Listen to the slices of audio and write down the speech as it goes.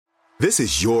This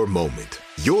is your moment,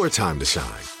 your time to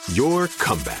shine, your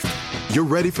comeback. You're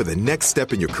ready for the next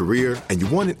step in your career, and you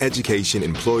want an education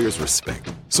employers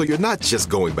respect. So you're not just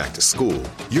going back to school,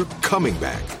 you're coming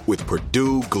back with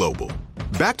Purdue Global.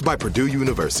 Backed by Purdue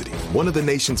University, one of the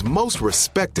nation's most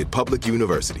respected public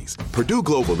universities, Purdue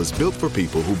Global is built for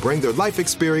people who bring their life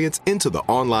experience into the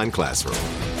online classroom.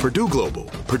 Purdue Global,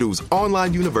 Purdue's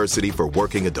online university for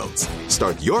working adults.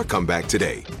 Start your comeback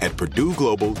today at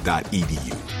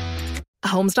purdueglobal.edu.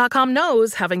 Homes.com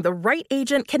knows having the right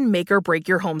agent can make or break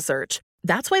your home search.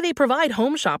 That's why they provide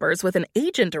home shoppers with an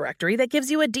agent directory that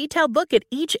gives you a detailed look at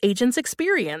each agent's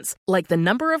experience, like the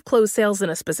number of closed sales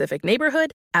in a specific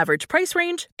neighborhood, average price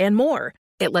range, and more.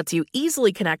 It lets you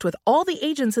easily connect with all the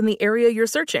agents in the area you're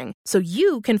searching, so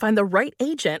you can find the right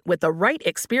agent with the right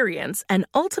experience and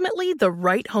ultimately the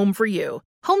right home for you.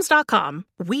 Homes.com.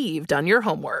 We've done your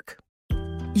homework.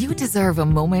 You deserve a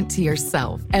moment to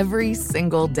yourself every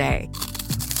single day.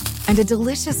 And a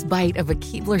delicious bite of a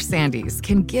Keebler Sandies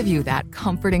can give you that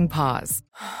comforting pause.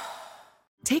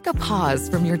 Take a pause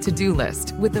from your to-do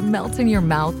list with the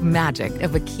melt-in-your-mouth magic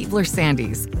of a Keebler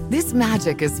Sandies. This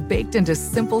magic is baked into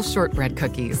simple shortbread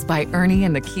cookies by Ernie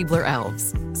and the Keebler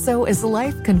Elves. So as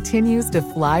life continues to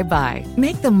fly by,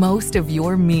 make the most of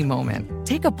your me moment.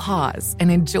 Take a pause and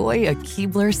enjoy a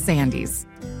Keebler Sandies.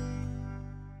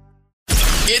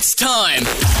 It's time.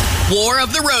 War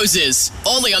of the Roses.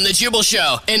 Only on The Jubal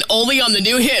Show and only on the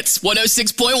new hits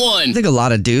 106.1. I think a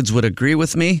lot of dudes would agree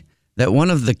with me that one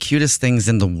of the cutest things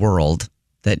in the world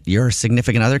that your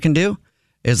significant other can do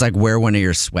is like wear one of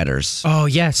your sweaters. Oh,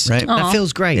 yes. Right? That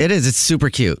feels great. It is. It's super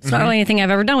cute. It's not really anything I've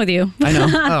ever done with you. I know.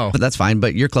 Oh. But that's fine.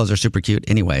 But your clothes are super cute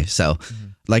anyway. So,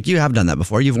 like, you have done that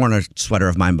before. You've worn a sweater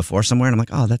of mine before somewhere. And I'm like,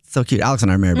 oh, that's so cute. Alex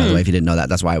and I are married, by the way, if you didn't know that.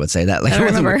 That's why I would say that. Like, I don't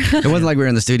remember. It wasn't like we were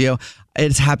in the studio.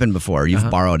 It's happened before. You've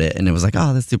borrowed it. And it was like,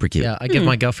 oh, that's super cute. Yeah, I give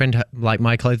my girlfriend like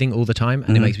my clothing all the time,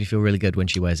 and it makes me feel really good when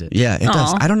she wears it. Yeah, it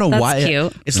does. I don't know that's why.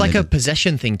 cute. It's like a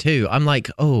possession thing too. I'm like,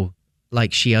 oh,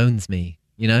 like she owns me,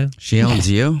 you know? She owns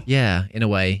you? Yeah, in a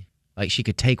way. Like she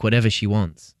could take whatever she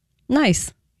wants,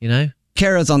 Nice. you know?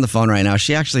 Cara's on the phone right now.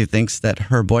 She actually thinks that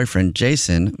her boyfriend,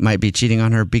 Jason, might be cheating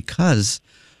on her because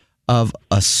of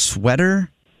a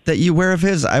sweater that you wear of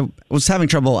his. I was having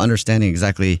trouble understanding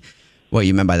exactly what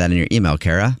you meant by that in your email,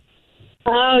 Cara.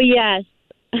 Oh, yes.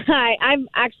 Hi, I'm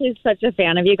actually such a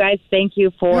fan of you guys. Thank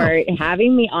you for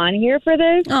having me on here for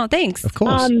this. Oh, thanks. Of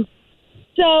course. I've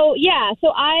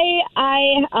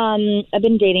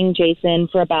been dating Jason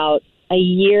for about a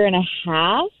year and a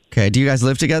half. Okay. Do you guys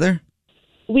live together?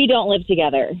 We don't live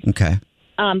together. Okay.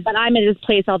 But I'm at his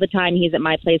place all the time. He's at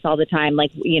my place all the time.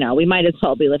 Like, you know, we might as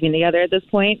well be living together at this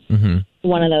point. Mm-hmm.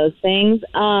 One of those things.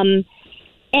 And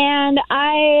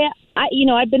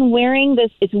I've been wearing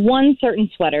this. It's one certain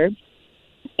sweater.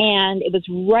 And it was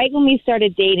right when we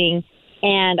started dating.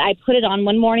 And I put it on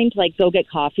one morning to like go get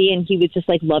coffee. And he was just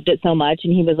like loved it so much.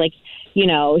 And he was like, you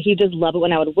know, he just loved it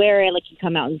when I would wear it. Like he'd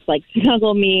come out and just like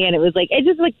snuggle me. And it was like, it's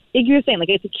just like you were saying, like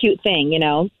it's a cute thing, you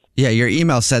know? Yeah, your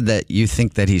email said that you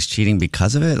think that he's cheating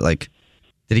because of it. Like,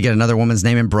 did he get another woman's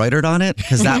name embroidered on it?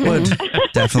 Because that would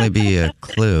definitely be a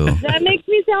clue. That makes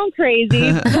me sound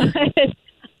crazy. But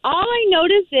all I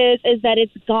noticed is that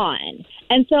it's gone.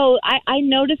 And so I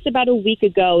noticed about a week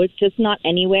ago, it's just not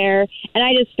anywhere. And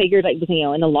I just figured, like, you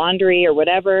know, in the laundry or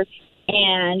whatever.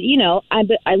 And, you know,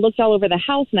 I looked all over the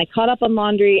house and I caught up on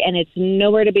laundry and it's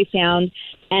nowhere to be found.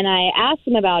 And I asked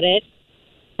him about it.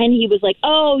 And he was like,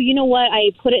 oh, you know what? I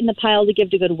put it in the pile to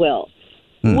give to Goodwill,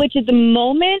 which at the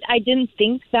moment I didn't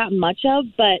think that much of.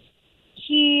 But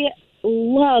he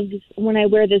loves when I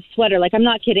wear this sweater. Like, I'm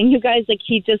not kidding you guys. Like,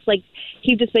 he just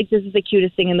thinks this is the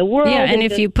cutest thing in the world. Yeah, and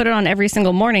if you put it on every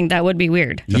single morning, that would be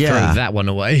weird. Throw that one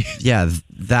away. Yeah,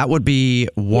 that would be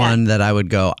one that I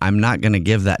would go, I'm not going to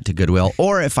give that to Goodwill.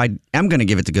 Or if I am going to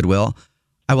give it to Goodwill,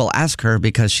 I will ask her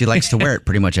because she likes to wear it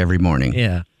pretty much every morning.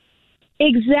 Yeah.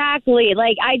 Exactly.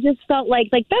 Like, I just felt like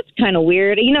that's kind of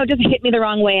weird. You know, it just hit me the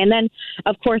wrong way. And then,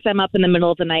 of course, I'm up in the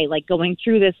middle of the night, like, going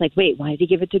through this, like, wait, why did he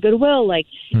give it to Goodwill? Like,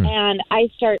 and I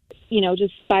start, you know,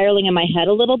 just spiraling in my head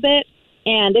a little bit.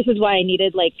 And this is why I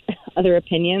needed, like, other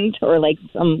opinions or, like,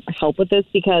 some help with this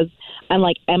because I'm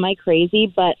like, am I crazy?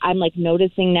 But I'm, like,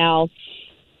 noticing now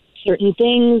certain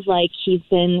things, like, he's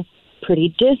been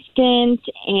pretty distant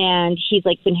and he's,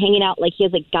 like, been hanging out, like, he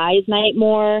has, like, guys' night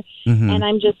more. And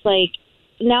I'm just, like,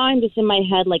 now I'm just in my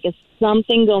head, like, is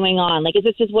something going on? Like, is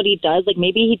this just what he does? Like,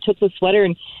 maybe he took the sweater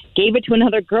and gave it to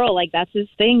another girl. Like, that's his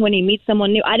thing when he meets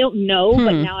someone new. I don't know,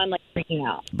 but now I'm, like, freaking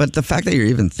out. But the fact that you're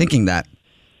even thinking that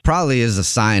probably is a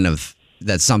sign of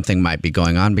that something might be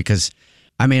going on because,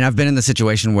 I mean, I've been in the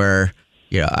situation where,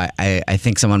 you know, I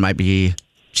think someone might be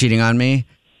cheating on me,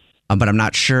 but I'm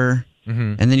not sure.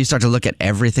 And then you start to look at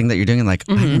everything that you're doing and like,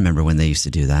 I remember when they used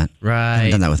to do that. Right. I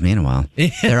haven't done that with me in a while.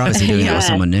 They're obviously doing it with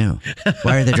someone new.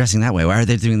 Why are they dressing that way? Why are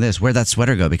they doing this? Where'd that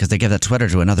sweater go? Because they gave that sweater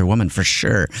to another woman for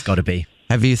sure. It's got to be.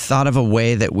 Have you thought of a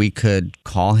way that we could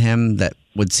call him that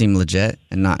would seem legit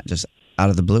and not just out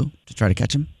of the blue to try to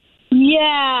catch him?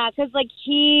 Yeah, because like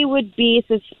he would be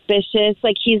suspicious.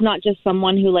 Like he's not just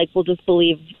someone who like will just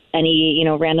believe any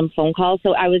random phone call.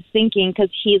 So I was thinking because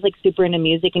he's like super into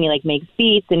music and he like makes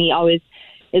beats and he always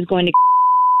is going to.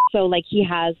 So like he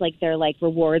has like their like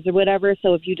rewards or whatever.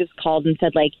 So if you just called and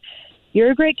said like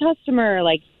you're a great customer,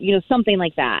 like something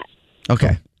like that.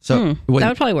 Okay, so that would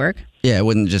probably work. Yeah, it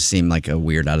wouldn't just seem like a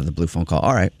weird out of the blue phone call.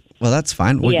 All right. Well, that's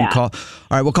fine. We can call.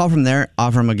 All right, we'll call from there,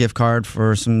 offer him a gift card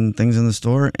for some things in the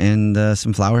store and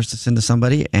some flowers to send to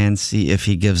somebody and see if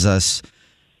he gives us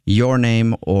your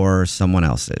name or someone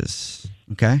else's.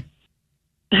 Okay?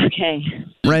 Okay.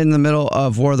 Right in the middle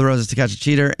of War of the Roses to Catch a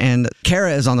Cheater. And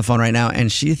Cara is on the phone right now,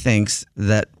 and she thinks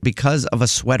that because of a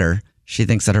sweater, she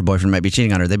thinks that her boyfriend might be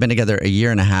cheating on her. They've been together a year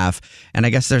and a half, and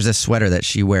I guess there's this sweater that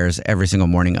she wears every single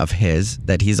morning of his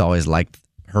that he's always liked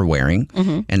her wearing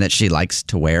and that she likes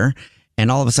to wear.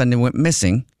 And all of a sudden it went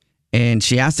missing, and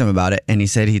she asked him about it, and he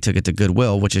said he took it to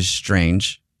Goodwill, which is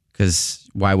strange because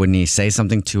why wouldn't he say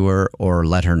something to her or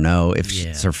let her know if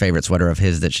it's her favorite sweater of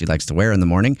his that she likes to wear in the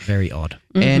morning? Very odd.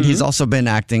 And he's also been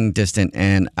acting distant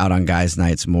and out on guys'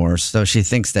 nights more, so she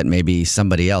thinks that maybe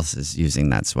somebody else is using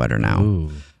that sweater now. Ooh.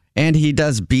 And he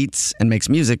does beats and makes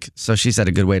music, so she said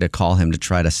a good way to call him to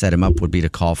try to set him up would be to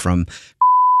call from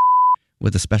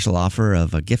with a special offer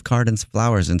of a gift card and some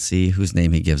flowers and see whose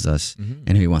name he gives us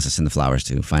and who he wants to send the flowers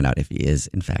to. Find out if he is,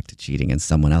 in fact, cheating and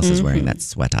someone else is wearing that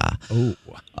sweater. Oh.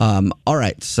 All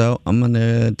right, so I'm going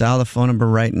to dial the phone number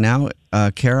right now.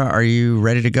 Cara, are you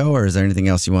ready to go, or is there anything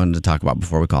else you wanted to talk about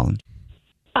before we call him?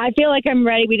 I feel like I'm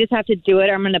ready. We just have to do it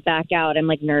or I'm going to back out. I'm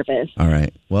like nervous. All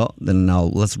right. Well, then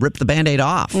let's rip the Band-Aid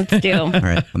off. Let's do. All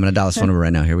right, I'm going to dial this phone number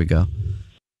right now. Here we go.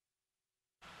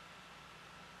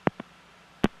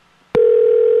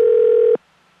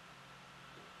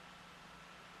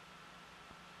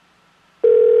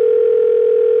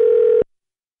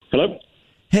 Hello?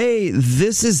 Hey,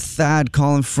 this is Thad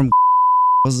calling from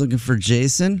I was looking for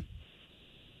Jason.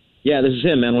 Yeah, this is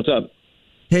him, man. What's up?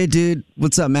 Hey, dude.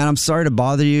 What's up, man? I'm sorry to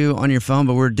bother you on your phone,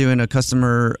 but we're doing a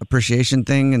customer appreciation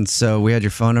thing, and so we had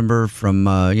your phone number from,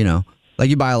 like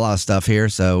you buy a lot of stuff here,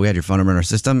 so we had your phone number in our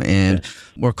system, and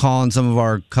we're calling some of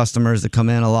our customers that come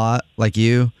in a lot, like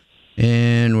you,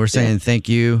 and we're saying thank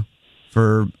you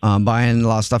for buying a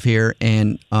lot of stuff here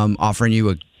and offering you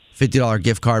a $50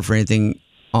 gift card for anything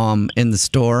in the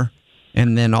store.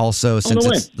 And then also, since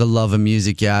it's the love of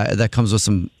music, that comes with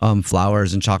some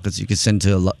flowers and chocolates you could send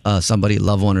to somebody,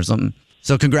 loved one or something.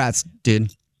 So congrats, dude.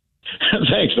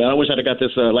 Thanks, man. I wish I'd have got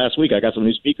this last week. I got some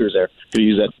new speakers there. Could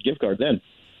use that gift card then.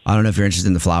 I don't know if you're interested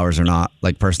in the flowers or not.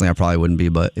 Like, personally, I probably wouldn't be,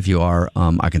 but if you are,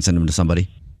 I can send them to somebody.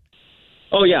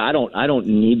 Oh, yeah. I don't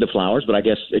need the flowers, but I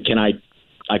guess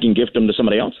I can gift them to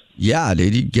somebody else? Yeah,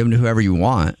 dude. You give them to whoever you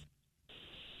want.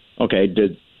 Okay.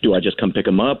 Do I just come pick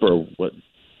them up, or what?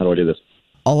 How do I do this?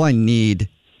 All I need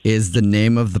is the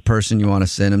name of the person you want to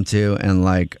send them to,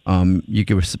 and you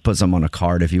can put some on a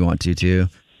card if you want to too.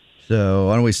 So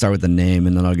why don't we start with the name,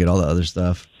 and then I'll get all the other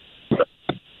stuff.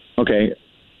 Okay.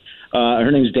 Her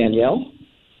name's Danielle.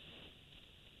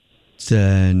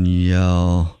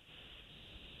 Danielle.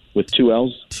 With 2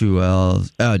 L's? 2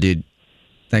 L's. Oh, dude.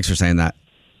 Thanks for saying that.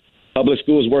 Public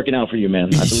school is working out for you,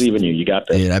 man. I believe in you. You got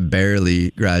this. Dude, I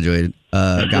barely graduated.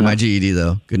 Got my GED,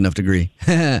 though. Good enough degree.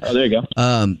 Oh, there you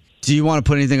go. Do you want to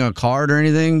put anything on a card or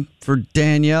anything for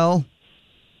Danielle?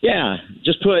 Yeah.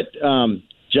 Just put,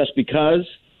 just because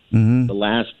the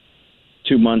last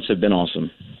 2 months have been awesome.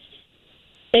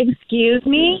 Excuse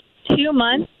me? 2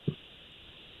 months?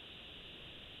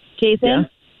 Jason? Yeah?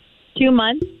 2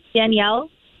 months? Danielle?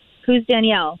 Who's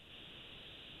Danielle?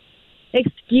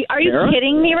 Are you Cara?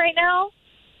 kidding me right now?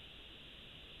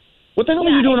 What the hell are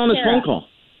you doing on this Cara. phone call?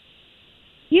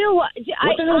 You know what?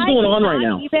 What the hell's going on right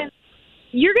now?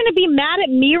 You're going to be mad at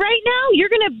me right now? You're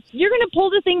going to pull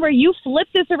this thing where you flip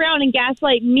this around and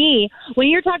gaslight me when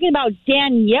you're talking about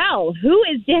Danielle. Who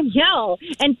is Danielle?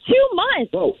 And 2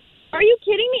 months. Whoa. Are you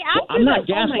kidding me? I'm not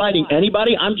gaslighting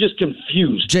anybody. I'm just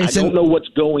confused. Jason, I don't know what's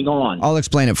going on. I'll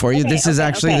explain it for you. This is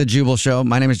actually the Jubal Show.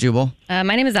 My name is Jubal. My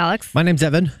name is Alex. My name's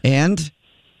Evan. And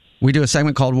we do a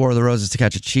segment called War of the Roses to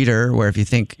Catch a Cheater, where if you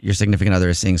think your significant other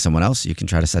is seeing someone else, you can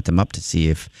try to set them up to see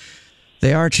if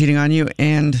they are cheating on you.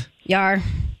 And Yar.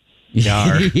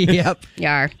 Yep.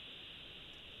 Yar.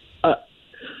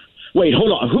 Wait,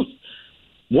 hold on. Who?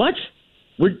 What?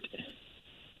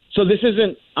 So this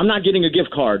isn't. I'm not getting a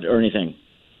gift card or anything.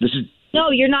 This is. No,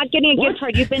 you're not getting a gift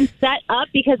card. You've been set up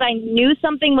because I knew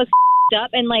something was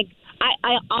up, and like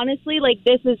I honestly like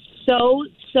this is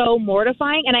so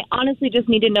mortifying, and I honestly just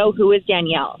need to know who is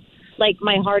Danielle. Like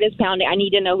my heart is pounding. I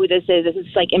need to know who this is. This is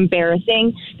like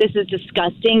embarrassing. This is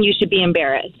disgusting. You should be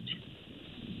embarrassed.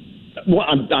 Well,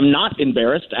 I'm not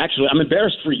embarrassed. Actually, I'm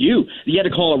embarrassed for you. You had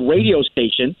to call a radio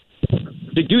station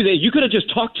to do that. You could have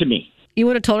just talked to me. You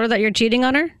would have told her that you're cheating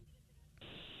on her?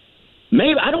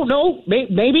 Maybe. I don't know.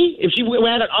 Maybe if we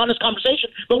had an honest conversation,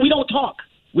 but we don't talk.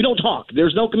 We don't talk.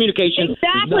 There's no communication.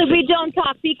 Exactly. We don't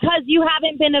talk because you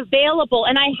haven't been available.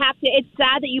 And I have to, it's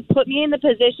sad that you put me in the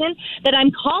position that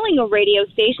I'm calling a radio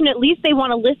station. At least they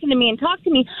want to listen to me and talk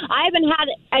to me. I haven't had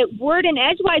a word in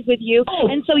edgewise with you. Oh.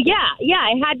 And so,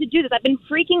 I had to do this. I've been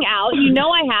freaking out. You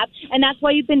know I have. And that's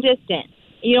why you've been distant.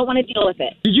 You don't want to deal with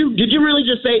it. Did you really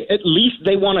just say at least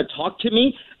they want to talk to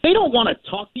me? They don't want to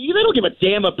talk to you. They don't give a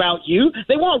damn about you.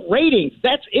 They want ratings.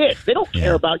 That's it. They don't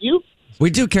care about you. We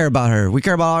do care about her. We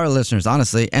care about our listeners,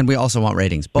 honestly, and we also want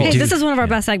ratings. Both. Hey, this is one of our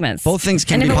best segments. Both things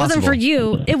can be possible. And if it wasn't for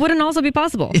you, it wouldn't also be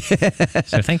possible.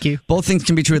 So thank you. Both things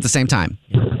can be true at the same time.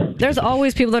 There's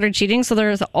always people that are cheating, so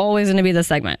there's always going to be this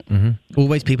segment. Mm-hmm.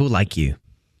 Always people like you.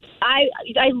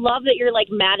 I love that you're like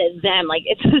mad at them. Like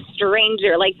it's a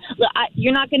stranger. Like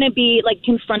you're not going to be like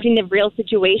confronting the real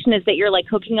situation is that you're like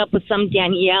hooking up with some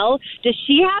Danielle. Does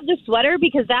she have the sweater?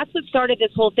 Because that's what started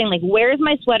this whole thing. Like, where's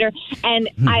my sweater? And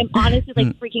I'm honestly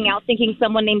like freaking out thinking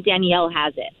someone named Danielle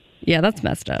has it. Yeah, that's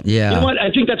messed up. Yeah. You know what?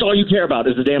 I think that's all you care about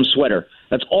is the damn sweater.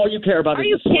 That's all you care about. Are is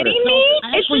you the sweater. kidding me?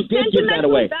 I actually did give that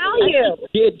away. Value. I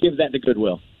did give that to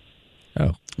Goodwill.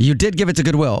 Oh. You did give it to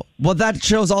Goodwill. Well, that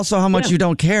shows also how much you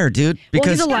don't care, dude.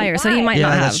 Because he's a liar, so he might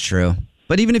not have. Yeah, that's true.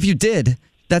 But even if you did,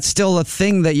 that's still a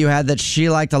thing that you had that she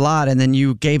liked a lot, and then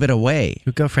you gave it away.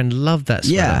 Your girlfriend loved that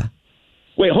sweater. Yeah.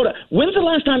 Wait, hold on. When's the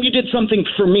last time you did something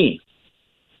for me?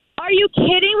 Are you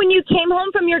kidding? When you came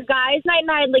home from your guys' night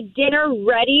and I had like dinner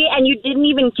ready and you didn't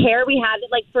even care we had it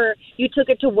like you took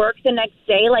it to work the next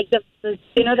day, like the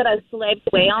dinner that I slaved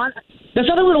away on? That's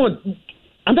not even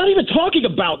I'm not even talking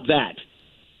about that.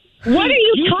 What are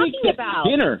you talking about?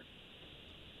 Dinner.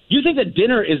 You think that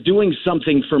dinner is doing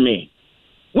something for me?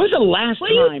 When's the last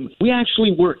time we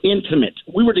actually were intimate?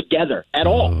 We were together at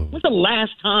all. When's the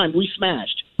last time we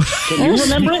smashed? Can you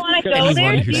remember? Do you want to go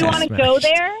there? Do you want to go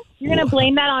there? You're going to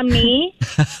blame that on me?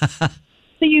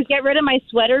 So you get rid of my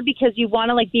sweater because you want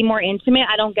to like be more intimate?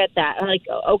 I don't get that. I'm like,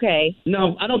 okay.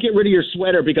 No, I don't get rid of your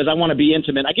sweater because I want to be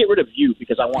intimate. I get rid of you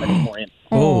because I want to be more intimate.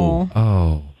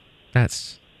 Oh,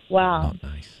 that's wow. not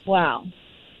nice. Wow.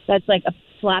 That's like a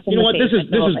slap in the face. You know what?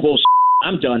 This is bullshit.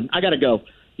 I'm done. I got to go.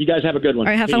 You guys have a good one.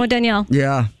 All right, have fun with Danielle.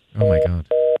 Yeah. Oh, my God.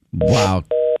 Wow.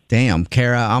 Damn,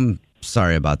 Cara, I'm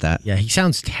sorry about that. Yeah, he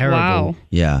sounds terrible. Wow.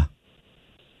 Yeah.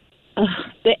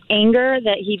 The anger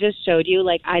that he just showed you,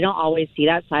 like, I don't always see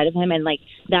that side of him. And, like,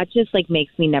 that just, like,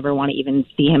 makes me never want to even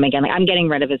see him again. Like, I'm getting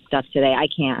rid of his stuff today. I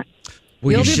can't.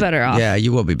 Well, You'll be better off. Yeah,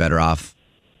 you will be better off.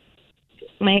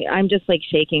 I'm just, like,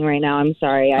 shaking right now. I'm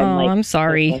sorry. I'm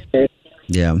sorry.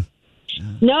 Yeah.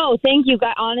 No, thank you.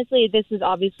 God, honestly, this is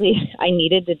obviously, I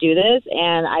needed to do this,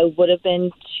 and I would have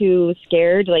been too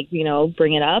scared, like,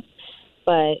 bring it up.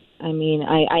 But, I mean,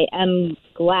 I am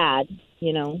glad,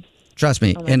 Trust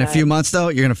me, in a God. few months, though,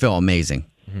 you're going to feel amazing.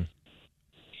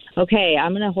 Okay,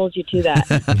 I'm going to hold you to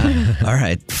that. All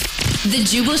right. The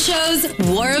Jubal Show's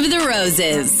War of the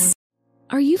Roses.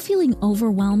 Are you feeling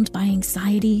overwhelmed by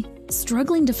anxiety,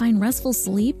 struggling to find restful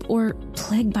sleep, or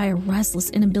plagued by a restless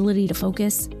inability to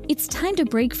focus? It's time to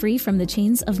break free from the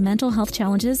chains of mental health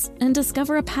challenges and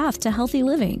discover a path to healthy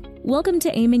living. Welcome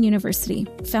to Amen University,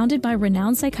 founded by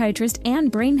renowned psychiatrist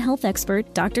and brain health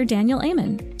expert Dr. Daniel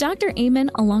Amen. Dr. Amen,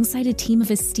 alongside a team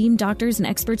of esteemed doctors and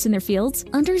experts in their fields,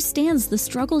 understands the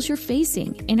struggles you're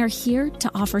facing and are here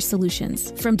to offer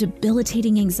solutions. From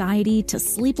debilitating anxiety to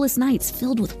sleepless nights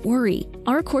filled with worry,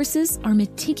 our courses are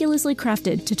meticulously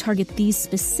crafted to target these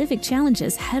specific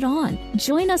challenges head on.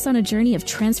 Join us on a journey of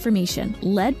transformation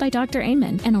led by Dr.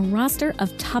 Amen and a roster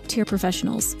of top-tier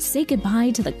professionals. Say goodbye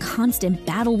to the constant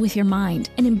battle with your mind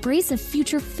and embrace a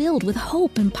future filled with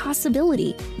hope and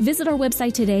possibility. Visit our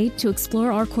website today to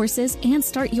explore our courses and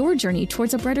start your journey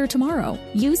towards a brighter tomorrow.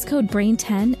 Use code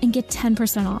BRAIN10 and get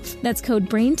 10% off. That's code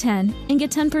BRAIN10 and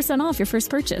get 10% off your first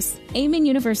purchase. Amen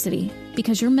University,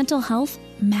 because your mental health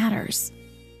matters.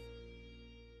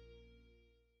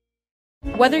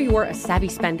 Whether you're a savvy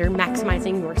spender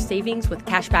maximizing your savings with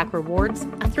cashback rewards,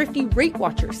 a thrifty rate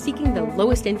watcher seeking the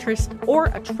lowest interest, or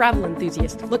a travel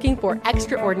enthusiast looking for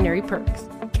extraordinary perks,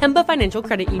 Kemba Financial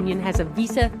Credit Union has a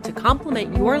visa to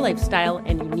complement your lifestyle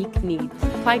and unique needs.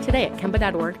 Apply today at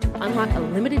Kemba.org to unlock a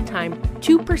limited time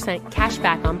 2% cash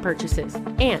back on purchases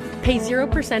and pay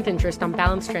 0% interest on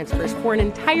balance transfers for an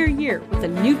entire year with a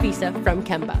new visa from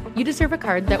Kemba. You deserve a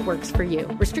card that works for you.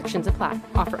 Restrictions apply.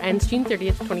 Offer ends June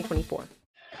 30th, 2024.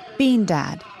 Bean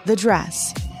Dad, The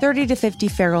Dress, 30 to 50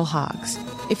 Feral Hogs.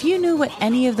 If you knew what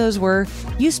any of those were,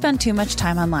 you spend too much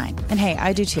time online. And hey,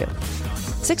 I do too.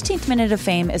 16th Minute of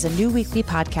Fame is a new weekly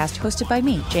podcast hosted by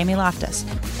me, Jamie Loftus.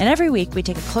 And every week we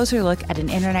take a closer look at an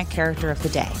internet character of the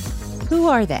day. Who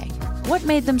are they? What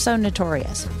made them so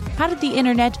notorious? How did the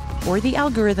internet or the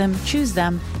algorithm choose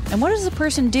them? And what does a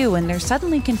person do when they're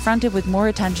suddenly confronted with more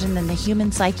attention than the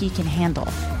human psyche can handle?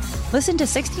 Listen to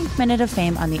 16th Minute of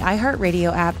Fame on the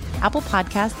iHeartRadio app, Apple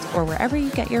Podcasts, or wherever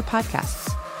you get your podcasts.